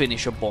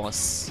finish a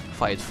boss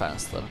fight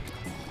faster.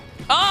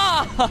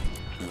 Ah!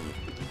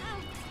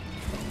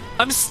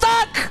 I'm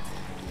stuck!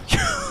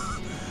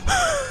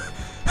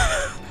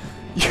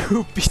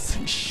 You piece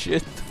of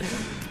shit.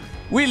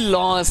 We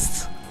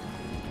lost.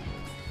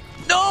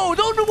 No,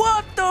 don't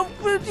what the...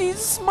 He's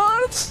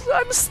smart.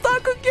 I'm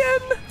stuck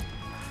again.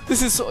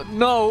 This is so...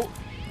 No.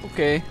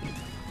 Okay.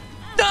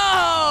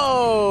 No!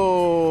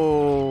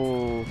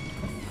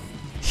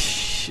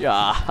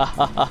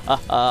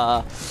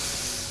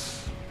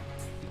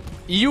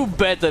 You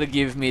better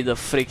give me the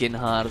freaking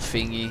heart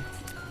thingy.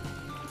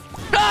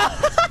 Why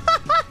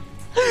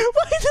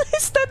did I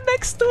stand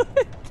next to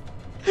it?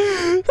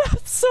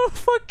 That's so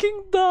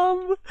fucking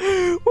dumb.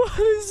 What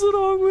is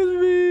wrong with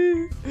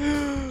me?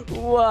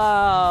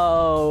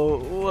 Wow.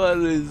 What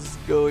is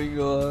going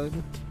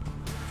on?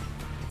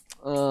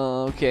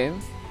 Okay.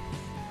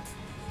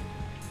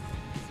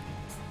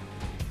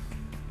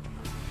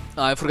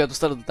 I forgot to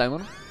start the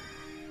timer.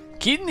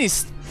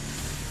 Kidneys.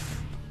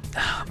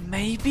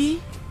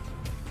 Maybe?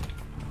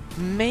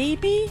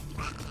 Maybe?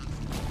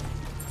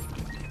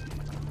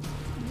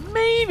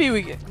 Maybe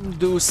we can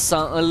do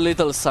a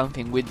little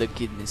something with the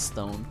kidney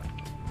stone.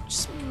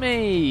 Just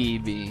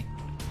maybe.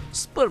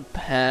 Just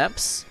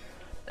perhaps.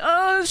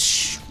 I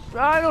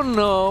don't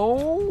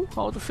know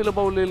how to feel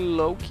about little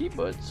Loki,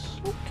 but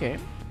okay.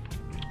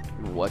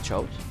 Watch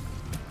out.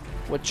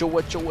 Watch out,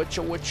 watch out, watch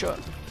out, watch out.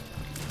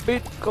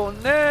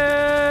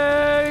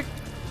 BitConnect!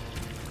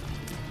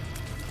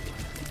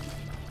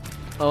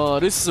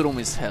 This room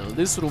is hell.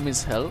 This room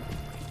is hell.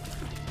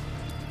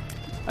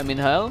 I'm in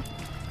hell.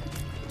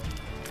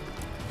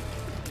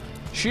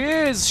 She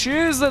is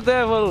the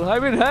devil.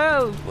 I'm in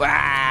hell.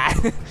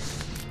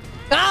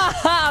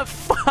 Ah,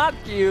 fuck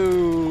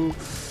you.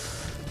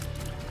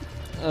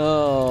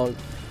 Oh,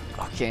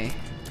 okay.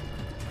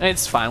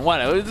 It's fine.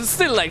 Whatever. It's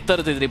still like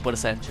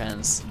 33%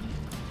 chance.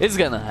 It's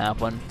gonna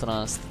happen.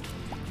 Trust.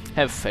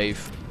 Have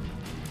faith.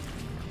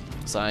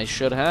 So I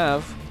should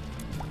have.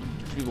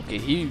 Okay,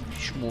 he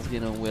moved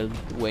in a weird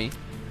way.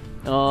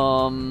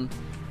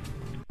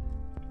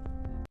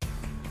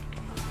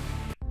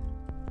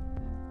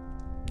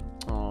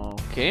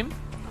 Okay,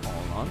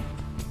 hold on.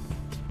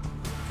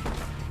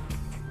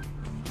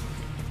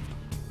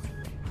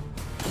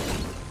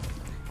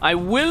 I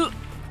will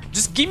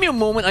Just give me a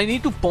moment. I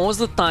need to pause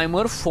the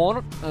timer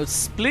for a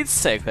split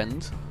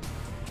second.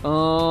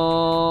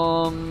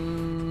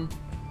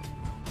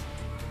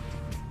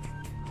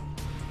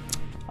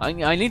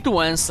 I need to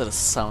answer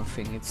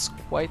something. It's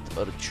quite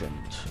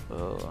urgent.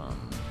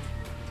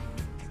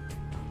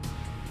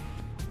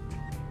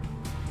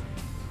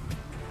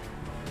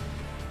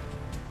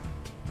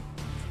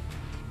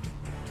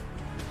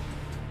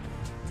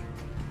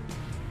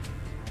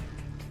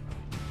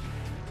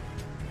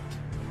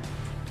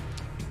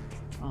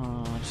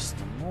 Just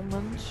a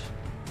moment.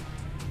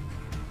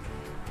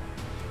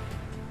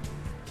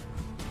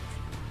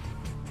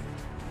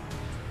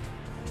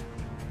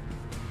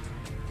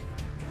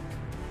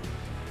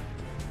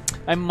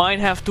 I might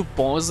have to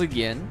pause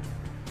again.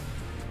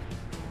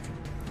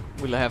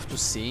 We'll have to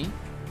see.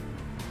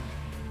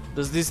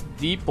 Does this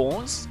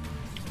depause?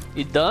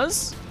 It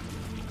does?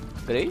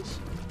 Great.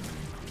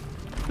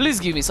 Please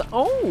give me some.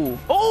 Oh!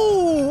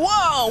 Oh!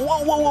 Wow!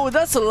 Whoa, whoa, whoa!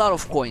 That's a lot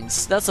of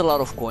coins. That's a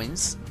lot of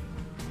coins.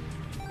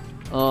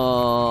 Okay,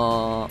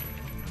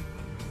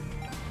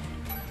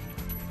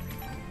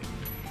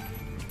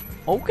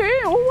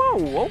 oh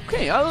wow,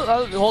 okay,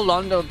 I'll hold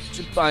on,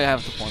 I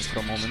have to pause for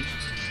a moment.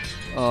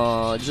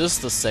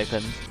 Just a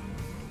second.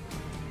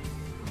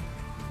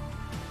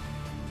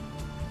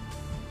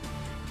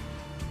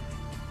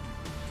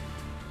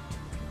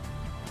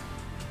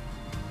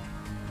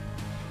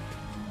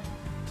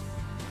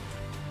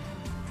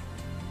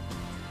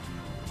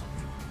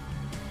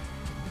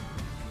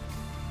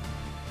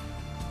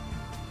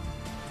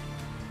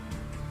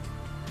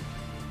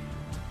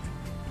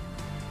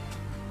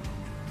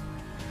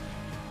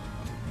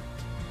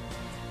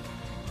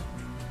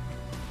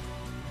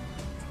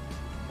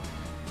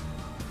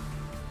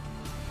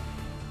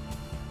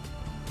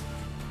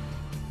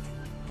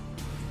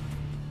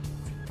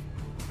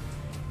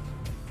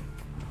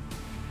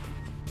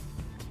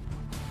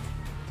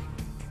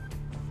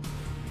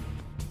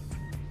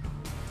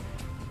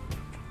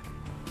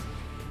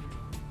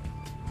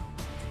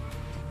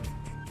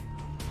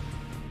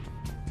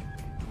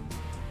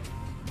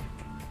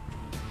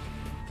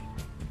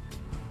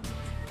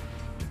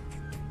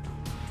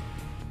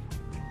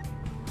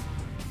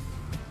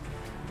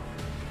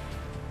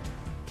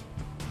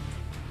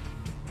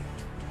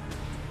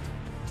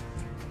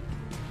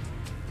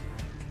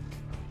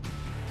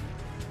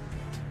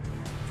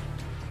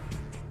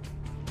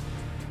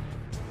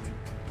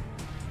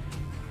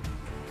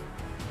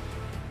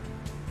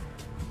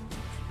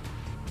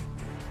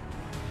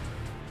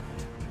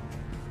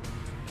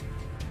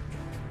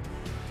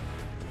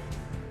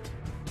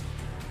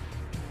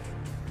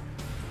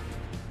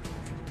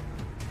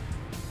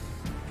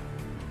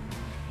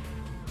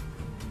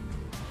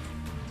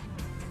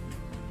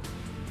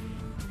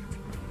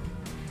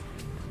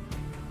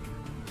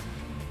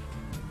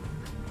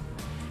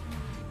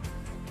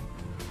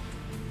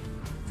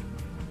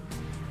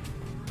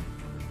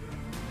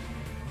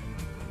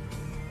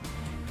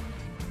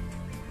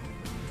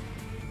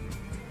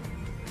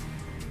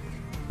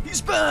 He's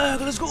back!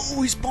 Let's go!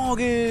 He's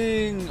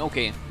pogging!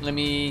 Okay, let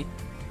me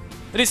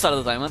restart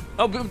the timer.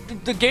 Oh,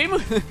 the game?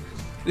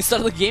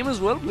 Restart the game as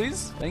well,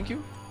 please. Thank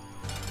you.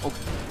 Oh,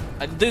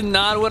 I did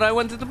not where I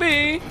wanted to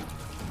be.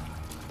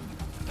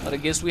 But I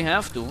guess we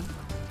have to,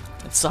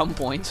 at some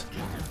point,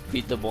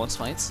 beat the boss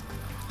fights.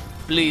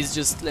 Please,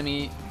 just let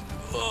me...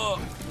 Oh,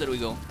 there we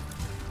go.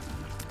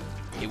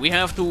 Okay, we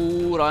have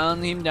to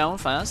run him down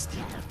fast.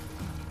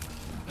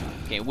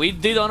 Okay, we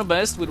did our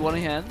best with what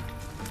he had.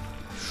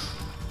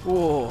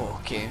 Oh,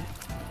 okay.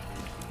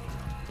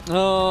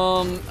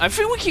 I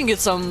think we can get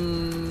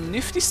some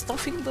nifty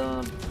stuff in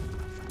the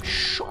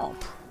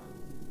shop.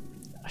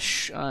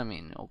 I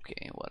mean,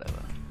 okay,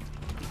 whatever.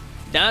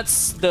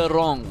 That's the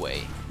wrong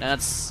way.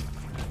 That's...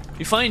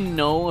 If I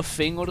know a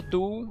thing or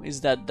two,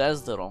 is that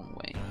that's the wrong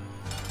way.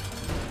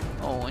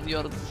 Oh, and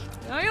you're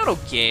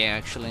okay,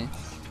 actually.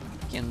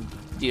 I can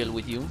deal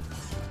with you.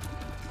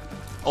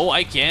 Oh,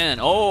 I can.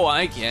 Oh,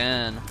 I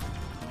can.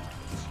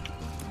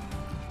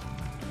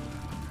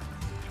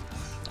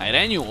 I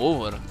ran you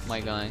over,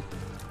 my guy.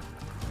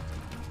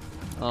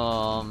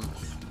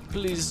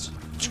 Please.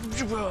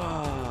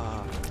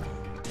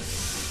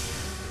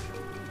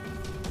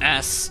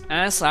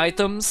 Ass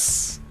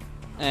items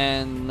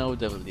and no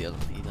devil deal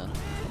either.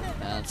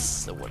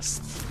 That's the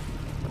worst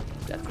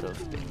that could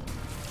have been.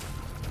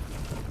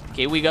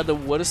 Okay, we got the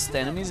worst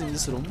enemies in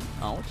this room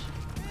out.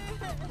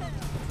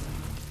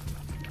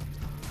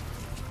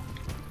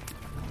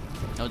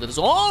 Now there's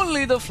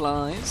only the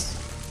flies.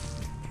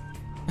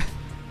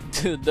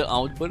 The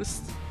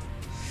outburst.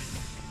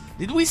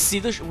 Did we see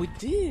the we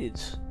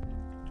did.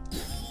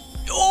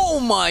 Oh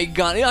my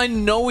god, I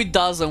know it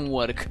doesn't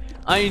work.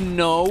 I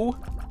know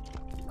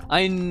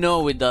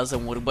it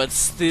doesn't work, but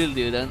still,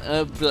 dude,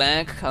 a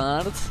black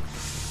card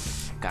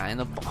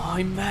kind of... Oh,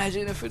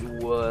 imagine if it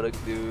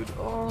worked, dude.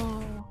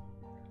 Oh,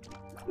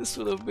 this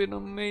would have been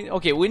amazing.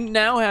 Okay, we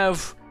now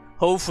have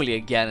hopefully a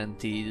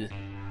guaranteed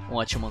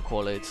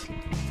whatchamacallit.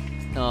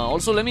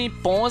 Also, let me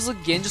pause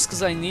again just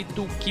because I need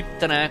to keep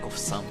track of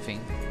something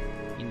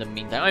in the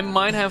meantime. I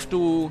might have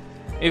to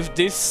If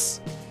this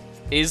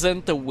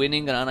isn't a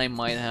winning run, I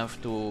might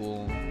have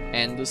to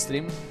end the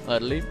stream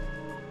early.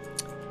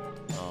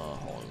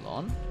 Hold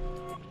on.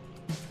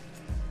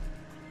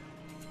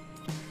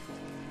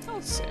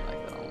 I'll say like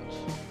around.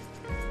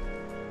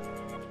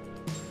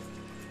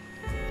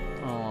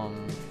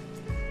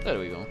 There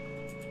we go.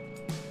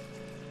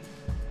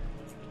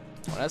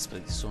 Oh, that's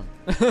pretty soon.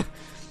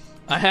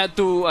 I had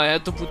to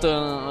put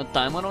a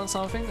timer on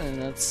something,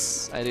 and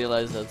I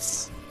realized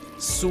that's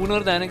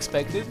sooner than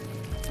expected,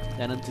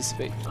 than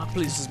anticipated. Ah,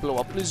 please just blow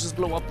up! Please just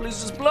blow up!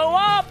 Please just blow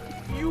up!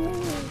 You,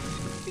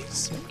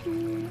 please, thank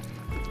you.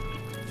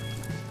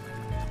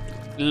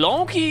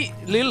 Loki,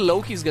 little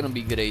Loki is gonna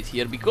be great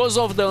here because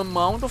of the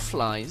amount of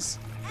flies.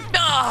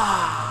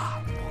 Ah!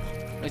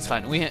 It's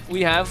fine.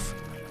 We have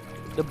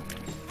the.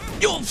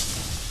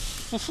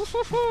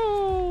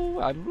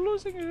 I'm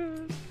losing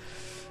it.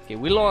 Okay,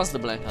 we lost the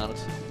black heart.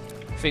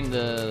 I think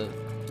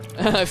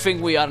I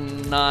think we are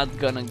not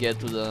gonna get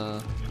to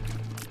the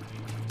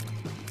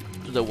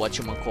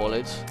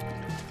whatchamacallit,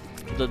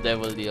 to the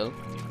devil deal.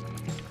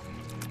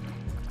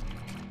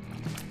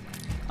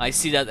 I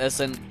see that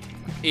as an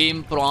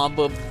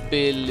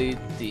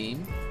improbability.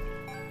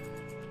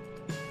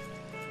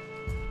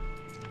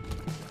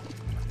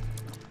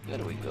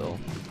 There we go.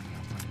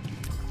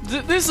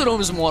 This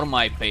room is more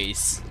my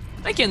pace.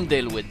 I can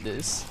deal with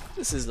this.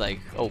 This is like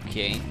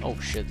okay. Oh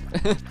shit.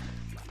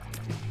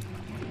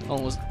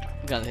 Almost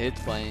got hit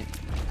by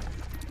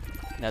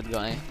that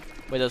guy,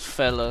 by that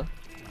fella.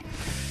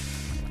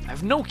 I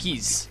have no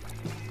keys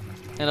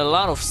and a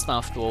lot of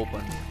stuff to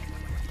open,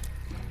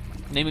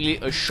 namely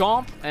a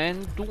shop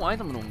and 2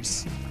 item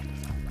rooms.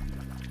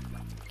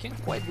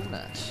 Can't quite do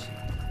that.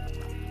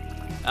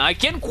 I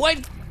can't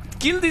quite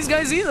kill these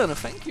guys either.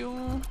 Thank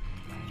you.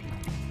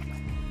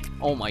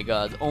 Oh my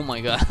god. Oh my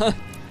god.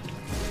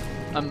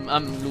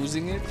 I'm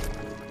losing it.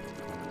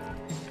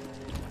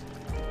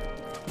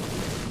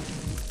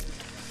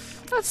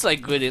 That's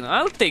like good enough.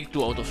 I'll take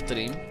 2 out of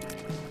 3.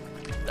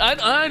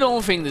 I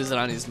don't think this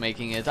run is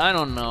making it. I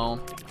don't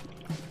know.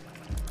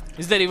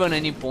 Is there even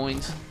any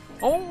point?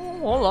 Oh,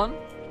 hold on.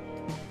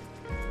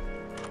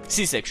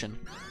 C-section.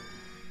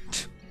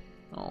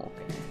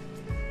 Okay.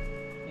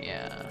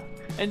 Yeah.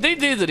 And they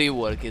did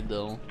rework it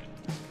though.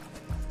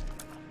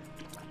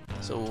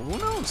 So who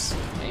knows?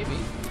 Maybe.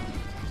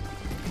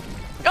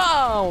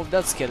 Oh,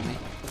 that scared me.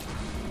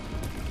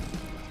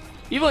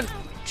 Even.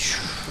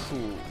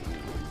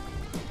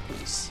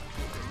 Please.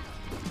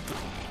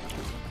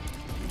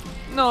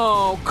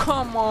 No,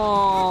 come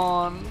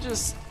on.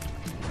 Just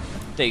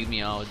take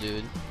me out,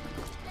 dude.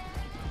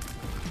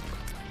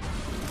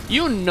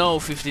 You know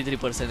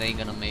 53% ain't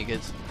gonna make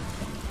it.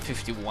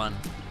 51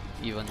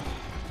 even.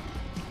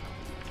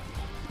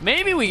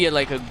 Maybe we get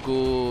like a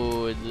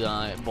good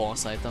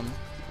boss item.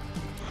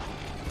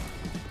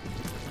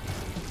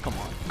 Come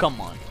on,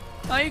 come on.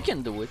 Ah, you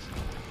can do it.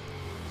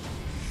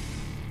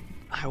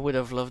 I would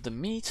have loved the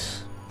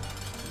meat.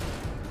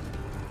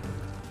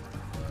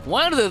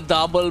 Why are the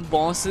double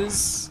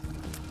bosses?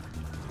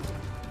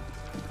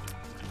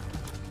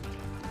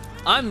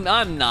 I'm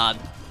not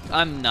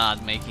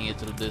making it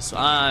through this.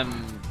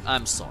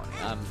 I'm sorry.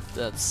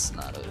 That's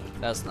not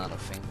a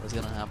thing that's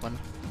gonna happen.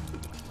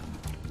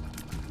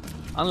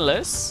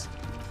 Unless.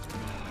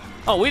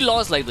 Oh, we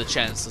lost like the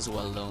chance as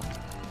well though.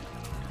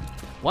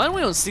 Why are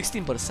we on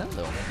 16%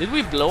 though? Did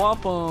we blow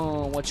up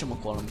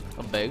whatchamacallit?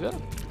 A beggar?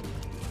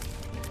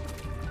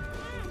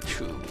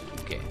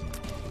 Okay.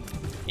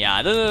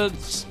 Yeah,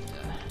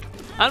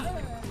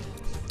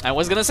 I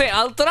was gonna say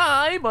I'll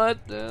try,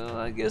 but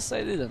I guess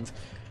I didn't.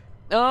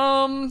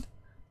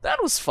 That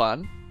was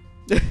fun.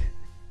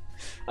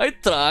 I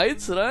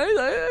tried, right?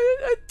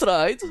 I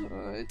tried.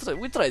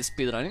 We tried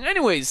speedrunning.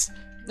 Anyways,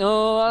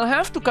 I'll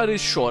have to cut it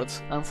short,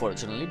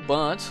 unfortunately,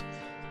 but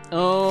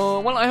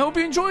well, I hope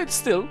you enjoyed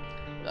still.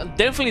 I'll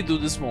definitely do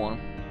this more.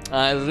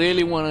 I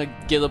really want to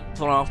get a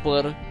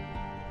proper...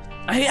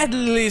 I at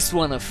least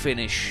want to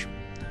finish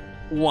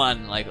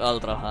one like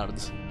ultra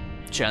hard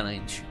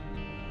challenge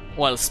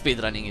while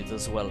speedrunning it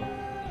as well.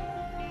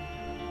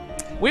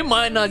 We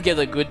might not get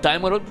a good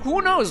timer, but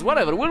who knows,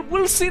 whatever,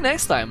 we'll see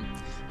next time.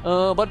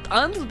 But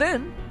until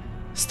then,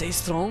 stay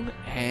strong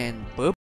and bye.